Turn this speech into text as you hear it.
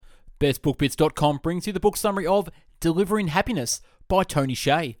BestBookBits.com brings you the book summary of Delivering Happiness by Tony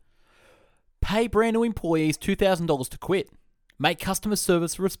Hsieh. Pay brand new employees $2,000 to quit. Make customer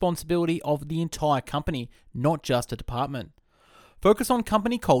service the responsibility of the entire company, not just a department. Focus on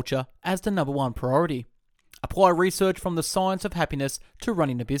company culture as the number one priority. Apply research from the science of happiness to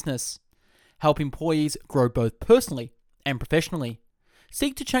running a business. Help employees grow both personally and professionally.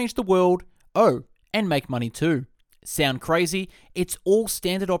 Seek to change the world, and make money too. Sound crazy? It's all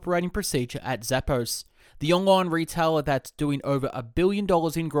standard operating procedure at Zappos, the online retailer that's doing over $1 billion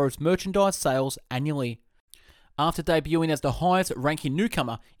in gross merchandise sales annually. After debuting as the highest ranking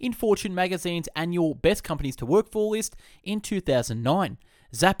newcomer in Fortune magazine's annual Best Companies to Work For list in 2009,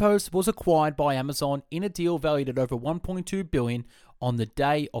 Zappos was acquired by Amazon in a deal valued at over $1.2 billion on the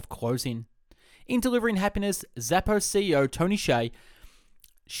day of closing. In Delivering Happiness, Zappos CEO Tony Hsieh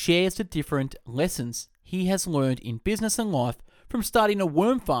shares the different lessons he has learned in business and life, from starting a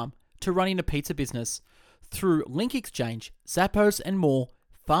worm farm to running a pizza business. Through Link Exchange, Zappos and more,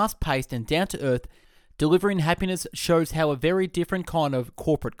 fast-paced and down-to-earth, Delivering Happiness shows how a very different kind of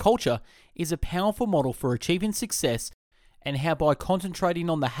corporate culture is a powerful model for achieving success, and how by concentrating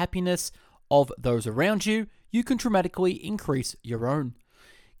on the happiness of those around you, you can dramatically increase your own.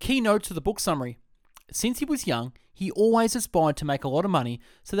 Key notes to the book summary. Since he was young, he always aspired to make a lot of money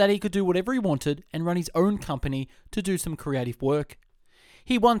so that he could do whatever he wanted and run his own company to do some creative work.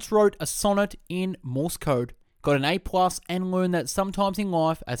 He once wrote a sonnet in Morse code, got an A+, and learned that sometimes in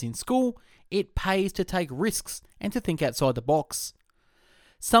life, as in school, it pays to take risks and to think outside the box.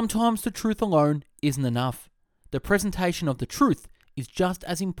 Sometimes the truth alone isn't enough. The presentation of the truth is just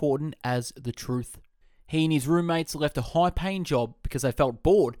as important as the truth. He and his roommates left a high-paying job because they felt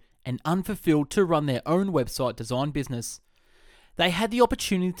bored and unfulfilled to run their own website design business. They had the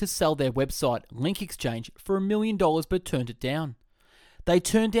opportunity to sell their website, Link Exchange, for $1 million but turned it down. They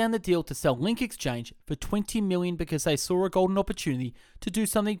turned down the deal to sell Link Exchange for $20 million because they saw a golden opportunity to do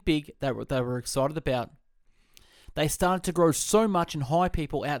something big that they were excited about. They started to grow so much and hire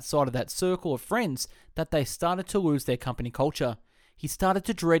people outside of that circle of friends that they started to lose their company culture. He started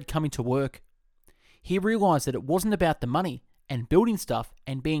to dread coming to work. He realized that it wasn't about the money, and building stuff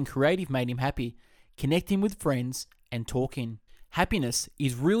and being creative made him happy, connecting with friends and talking. Happiness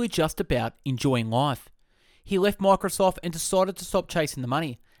is really just about enjoying life. He left Microsoft and decided to stop chasing the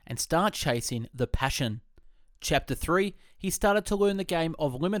money and start chasing the passion. Chapter 3, he started to learn the game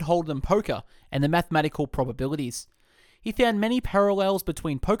of limit hold'em poker and the mathematical probabilities. He found many parallels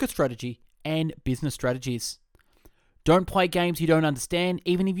between poker strategy and business strategies. Don't play games you don't understand,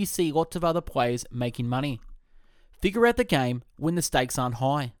 even if you see lots of other players making money. Figure out the game when the stakes aren't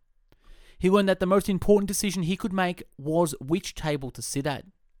high. He learned that the most important decision he could make was which table to sit at.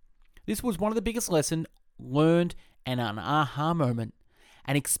 This was one of the biggest lessons learned and an aha moment.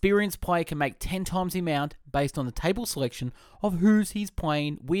 An experienced player can make 10 times the amount based on the table selection of who's he's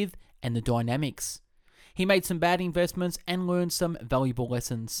playing with and the dynamics. He made some bad investments and learned some valuable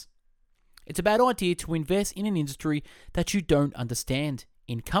lessons. It's a bad idea to invest in an industry that you don't understand,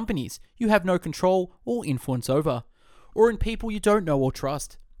 in companies you have no control or influence over, or in people you don't know or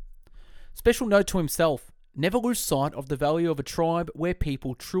trust. Special note to himself, never lose sight of the value of a tribe where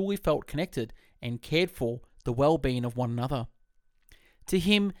people truly felt connected and cared for the well-being of one another. To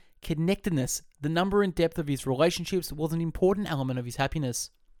him, connectedness, the number and depth of his relationships, was an important element of his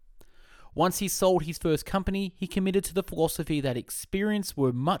happiness. Once he sold his first company, he committed to the philosophy that experience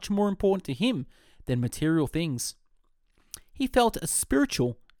were much more important to him than material things. He felt a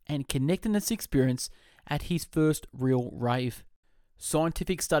spiritual and connectedness experience at his first real rave.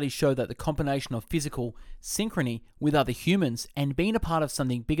 Scientific studies show that the combination of physical synchrony with other humans and being a part of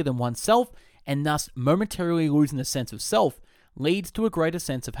something bigger than oneself, and thus momentarily losing the sense of self, leads to a greater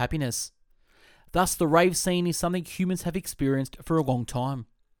sense of happiness. Thus, the rave scene is something humans have experienced for a long time.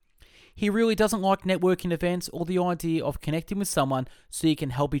 He really doesn't like networking events or the idea of connecting with someone so you can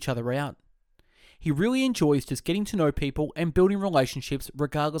help each other out. He really enjoys just getting to know people and building relationships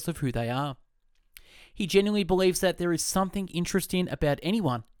regardless of who they are. He genuinely believes that there is something interesting about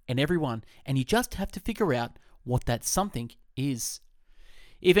anyone and everyone, and you just have to figure out what that something is.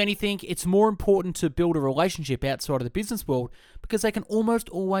 If anything, it's more important to build a relationship outside of the business world because they can almost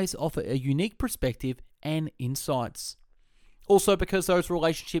always offer a unique perspective and insights. Also because those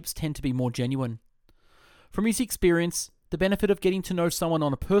relationships tend to be more genuine. From his experience, the benefit of getting to know someone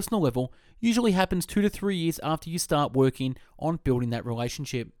on a personal level usually happens 2 to 3 years after you start working on building that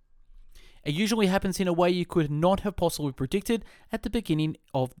relationship. It usually happens in a way you could not have possibly predicted at the beginning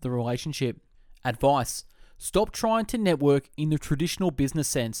of the relationship. Advice: stop trying to network in the traditional business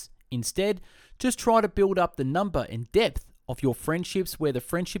sense. Instead, just try to build up the number and depth of your friendships where the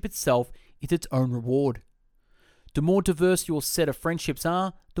friendship itself is its own reward. The more diverse your set of friendships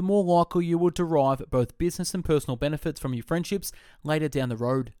are, the more likely you will derive both business and personal benefits from your friendships later down the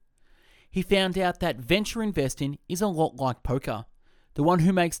road. He found out that venture investing is a lot like poker. The one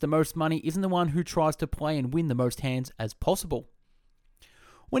who makes the most money isn't the one who tries to play and win the most hands as possible.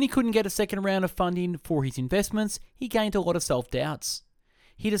 When he couldn't get a second round of funding for his investments, he gained a lot of self-doubts.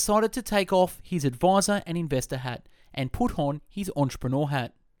 He decided to take off his advisor and investor hat and put on his entrepreneur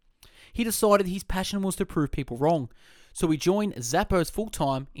hat. He decided his passion was to prove people wrong, so he joined Zappos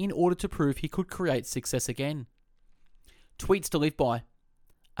full-time in order to prove he could create success again. Tweets to live by.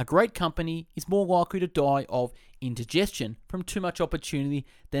 A great company is more likely to die of indigestion from too much opportunity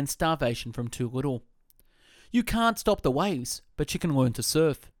than starvation from too little. You can't stop the waves, but you can learn to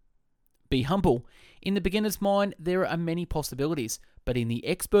surf. Be humble. In the beginner's mind, there are many possibilities, but in the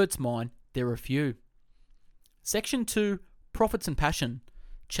expert's mind, there are few. Section 2, Profits and Passion.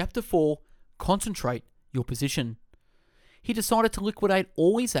 Chapter 4, Concentrate your position. He decided to liquidate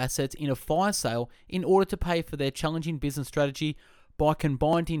all his assets in a fire sale in order to pay for their challenging business strategy by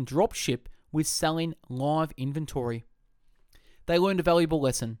combining dropship with selling live inventory. They learned a valuable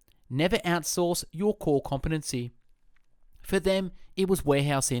lesson. Never outsource your core competency. For them, it was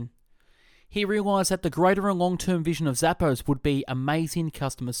warehousing. He realized that the greater and long-term vision of Zappos would be amazing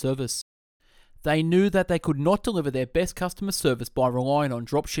customer service. They knew that they could not deliver their best customer service by relying on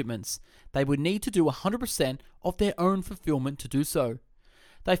drop shipments. They would need to do 100% of their own fulfillment to do so.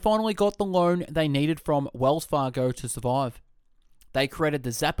 They finally got the loan they needed from Wells Fargo to survive. They created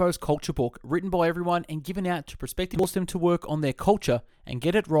the Zappos Culture Book, written by everyone and given out to prospective, forced them to work on their culture and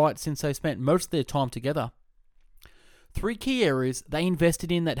get it right since they spent most of their time together. 3 key areas they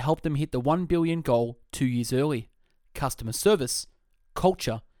invested in that helped them hit the 1 billion goal 2 years early: customer service,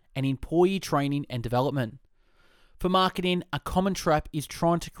 culture, and employee training and development. For marketing, a common trap is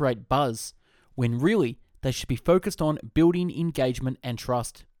trying to create buzz, when really they should be focused on building engagement and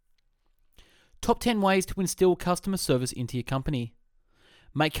trust. Top 10 ways to instill customer service into your company.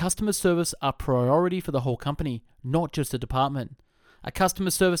 Make customer service a priority for the whole company, not just a department. A customer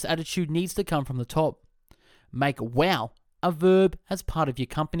service attitude needs to come from the top. Make wow a verb as part of your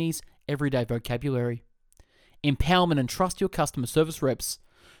company's everyday vocabulary. Empowerment and trust your customer service reps.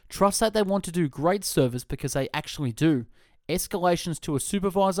 Trust that they want to do great service because they actually do. Escalations to a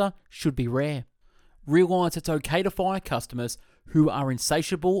supervisor should be rare. Realize it's okay to fire customers who are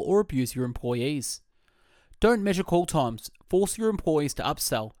insatiable or abuse your employees. Don't measure call times. Force your employees to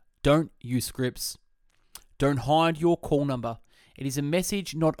upsell. Don't use scripts. Don't hide your call number. It is a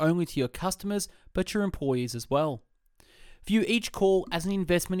message not only to your customers, but your employees as well. View each call as an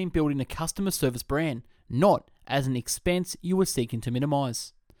investment in building a customer service brand, not as an expense you are seeking to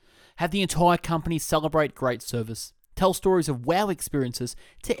minimize. Have the entire company celebrate great service. Tell stories of wow experiences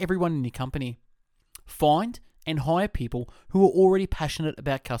to everyone in your company. Find and hire people who are already passionate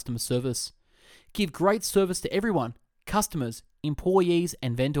about customer service. Give great service to everyone, customers, employees,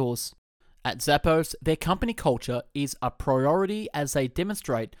 and vendors. At Zappos, their company culture is a priority as they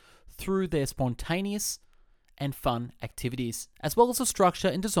demonstrate through their spontaneous and fun activities, as well as the structure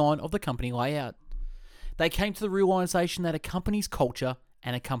and design of the company layout. They came to the realization that a company's culture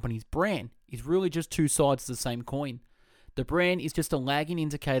and a company's brand is really just two sides of the same coin. The brand is just a lagging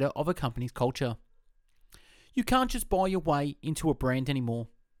indicator of a company's culture. You can't just buy your way into a brand anymore.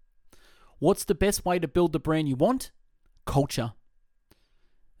 What's the best way to build the brand you want? Culture.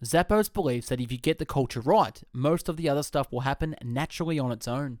 Zappos believes that if you get the culture right, most of the other stuff will happen naturally on its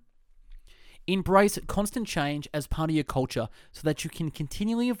own. Embrace constant change as part of your culture so that you can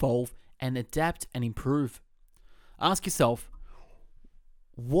continually evolve and adapt and improve. Ask yourself,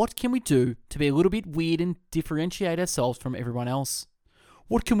 what can we do to be a little bit weird and differentiate ourselves from everyone else?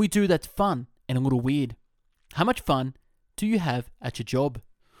 What can we do that's fun and a little weird? How much fun do you have at your job?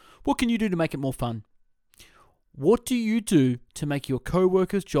 What can you do to make it more fun? What do you do to make your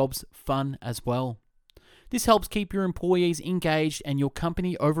co-workers' jobs fun as well? This helps keep your employees engaged and your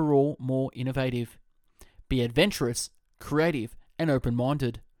company overall more innovative. Be adventurous, creative, and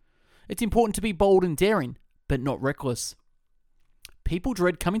open-minded. It's important to be bold and daring, but not reckless. People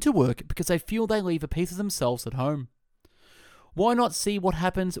dread coming to work because they feel they leave a piece of themselves at home. Why not see what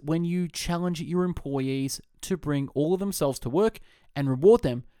happens when you challenge your employees to bring all of themselves to work and reward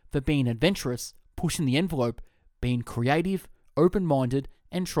them for being adventurous, pushing the envelope, being creative, open-minded,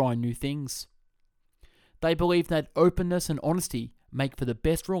 and trying new things? They believe that openness and honesty make for the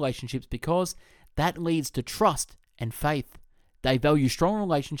best relationships because that leads to trust and faith. They value strong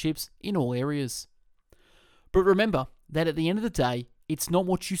relationships in all areas. But remember that at the end of the day, it's not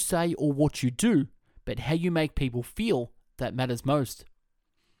what you say or what you do, but how you make people feel that matters most.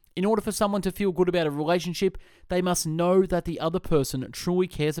 In order for someone to feel good about a relationship, they must know that the other person truly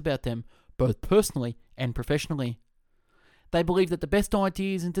cares about them, both personally and professionally. They believe that the best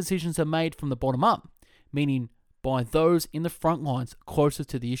ideas and decisions are made from the bottom up, meaning by those in the front lines closest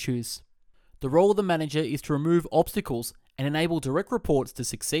to the issues. The role of the manager is to remove obstacles and enable direct reports to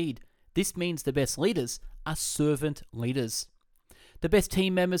succeed. This means the best leaders are servant leaders. The best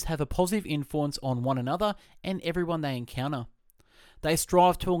team members have a positive influence on one another and everyone they encounter. They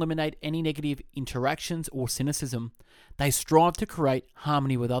strive to eliminate any negative interactions or cynicism. They strive to create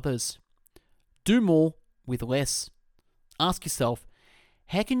harmony with others. Do more with less. Ask yourself,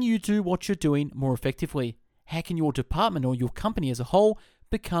 how can you do what you're doing more effectively? How can your department or your company as a whole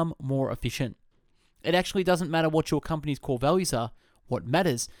become more efficient? It actually doesn't matter what your company's core values are. What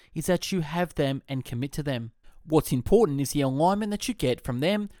matters is that you have them and commit to them. What's important is the alignment that you get from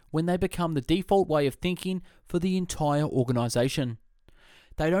them when they become the default way of thinking for the entire organization.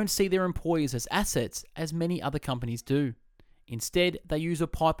 They don't see their employees as assets as many other companies do. Instead, they use a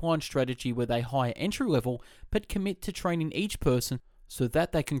pipeline strategy where they hire entry level but commit to training each person so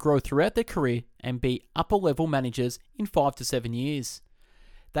that they can grow throughout their career and be upper level managers in 5 to 7 years.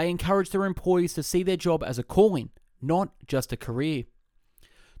 They encourage their employees to see their job as a calling, not just a career.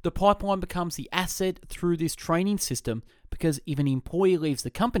 The pipeline becomes the asset through this training system because if an employee leaves the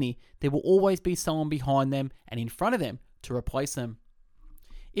company, there will always be someone behind them and in front of them to replace them.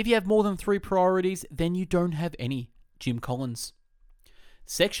 If you have more than 3 priorities, then you don't have any. Jim Collins.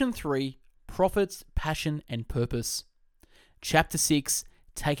 Section 3, Profits, Passion and Purpose. Chapter 6,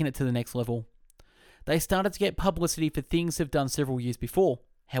 Taking it to the next level. They started to get publicity for things they've done several years before.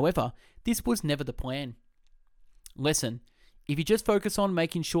 However, this was never the plan. Lesson: if you just focus on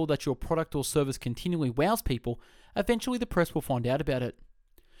making sure that your product or service continually wows people, eventually the press will find out about it.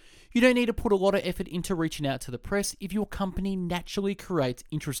 You don't need to put a lot of effort into reaching out to the press if your company naturally creates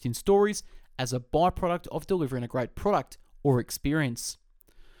interesting stories as a byproduct of delivering a great product or experience.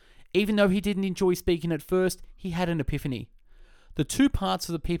 Even though he didn't enjoy speaking at first, he had an epiphany. The 2 parts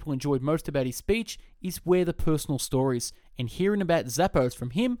of the people enjoyed most about his speech is where the personal stories and hearing about Zappos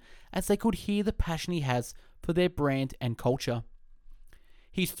from him as they could hear the passion he has for their brand and culture.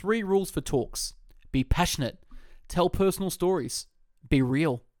 His 3 rules for talks: be passionate, tell personal stories, be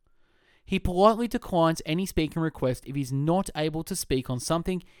real. He politely declines any speaking request if he's not able to speak on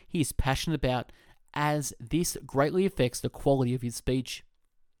something he is passionate about, as this greatly affects the quality of his speech.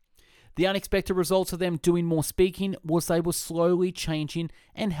 The unexpected results of them doing more speaking was they were slowly changing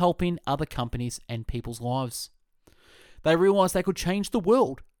and helping other companies and people's lives. They realized they could change the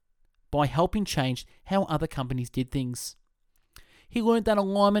world by helping change how other companies did things. He learned that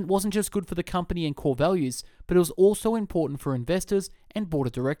alignment wasn't just good for the company and core values, but it was also important for investors and board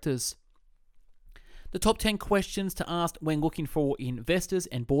of directors. The top 10 questions to ask when looking for investors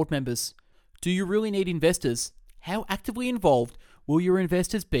and board members. Do you really need investors? How actively involved will your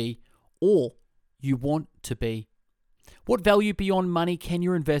investors be, or you want to be? What value beyond money can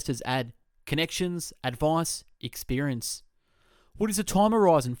your investors add? Connections, advice, experience. What is the time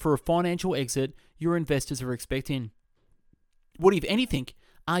horizon for a financial exit your investors are expecting? What, if anything,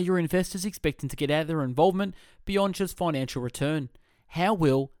 are your investors expecting to get out of their involvement beyond just financial return? How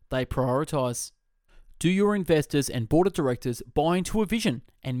will they prioritize? Do your investors and board of directors buy into a vision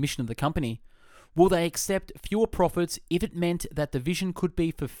and mission of the company? Will they accept fewer profits if it meant that the vision could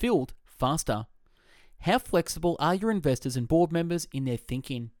be fulfilled faster? How flexible are your investors and board members in their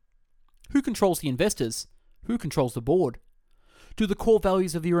thinking? Who controls the investors? Who controls the board? Do the core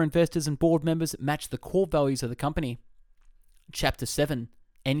values of your investors and board members match the core values of the company? Chapter 7,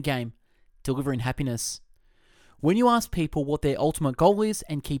 Endgame, Delivering Happiness. When you ask people what their ultimate goal is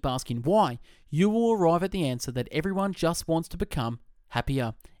and keep asking why, you will arrive at the answer that everyone just wants to become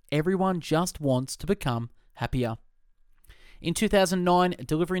happier. Everyone just wants to become happier. In 2009,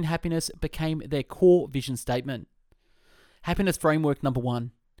 Delivering Happiness became their core vision statement. Happiness framework number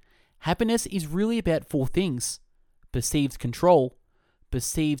 1. Happiness is really about 4 things: perceived control,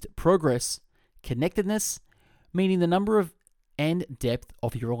 perceived progress, connectedness, meaning the number of and depth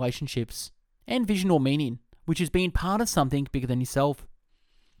of your relationships, and vision or meaning, which is being part of something bigger than yourself.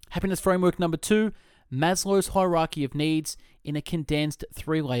 Happiness framework number 2, Maslow's hierarchy of needs in a condensed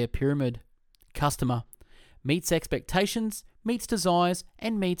 3-layer pyramid. Customer meets expectations, meets desires,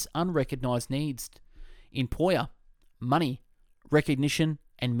 and meets unrecognized needs. Employer, money, recognition,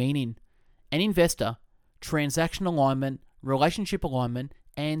 and meaning. An investor, transaction alignment, relationship alignment,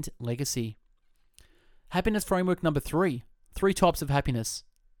 and legacy. Happiness framework number 3, 3 types of happiness: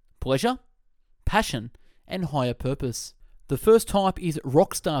 pleasure, passion, and higher purpose. The first type is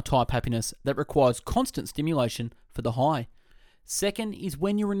rockstar type happiness that requires constant stimulation for the high. Second is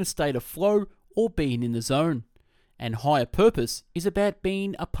when you're in a state of flow or being in the zone. And higher purpose is about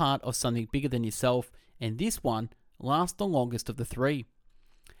being a part of something bigger than yourself, and this one lasts the longest of the three.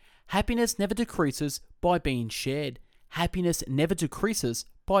 Happiness never decreases by being shared. Happiness never decreases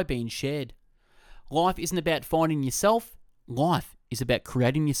by being shared. Life isn't about finding yourself. Life is about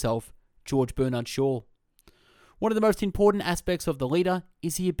creating yourself. George Bernard Shaw. One of the most important aspects of the leader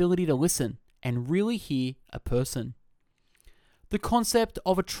is the ability to listen and really hear a person. The concept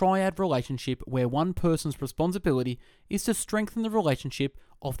of a triad relationship where one person's responsibility is to strengthen the relationship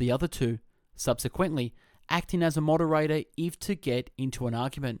of the other two, subsequently acting as a moderator if to get into an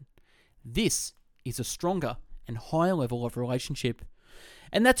argument. This is a stronger and higher level of relationship.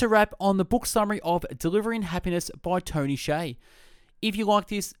 And that's a wrap on the book summary of Delivering Happiness by Tony Hsieh. If you like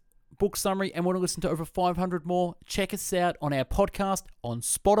this book summary and want to listen to over 500 more, check us out on our podcast on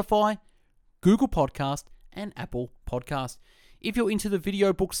Spotify, Google Podcast, and Apple Podcast. If you're into the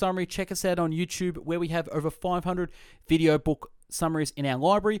video book summary, check us out on YouTube, where we have over 500 video book summaries in our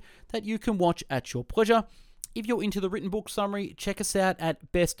library that you can watch at your pleasure. If you're into the written book summary, check us out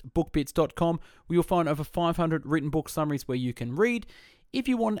at bestbookbits.com, where you'll find over 500 written book summaries where you can read. If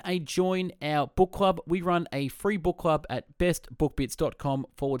you want to join our book club, we run a free book club at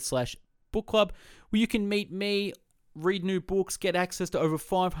bestbookbits.com/book club, where you can meet me, read new books, get access to over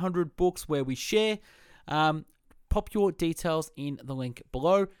 500 books where we share. Pop your details in the link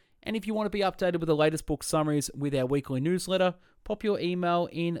below. And if you want to be updated with the latest book summaries with our weekly newsletter, pop your email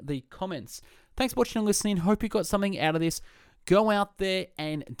in the comments. Thanks for watching and listening. Hope you got something out of this. Go out there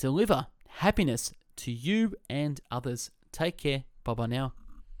and deliver happiness to you and others. Take care. Bye-bye now.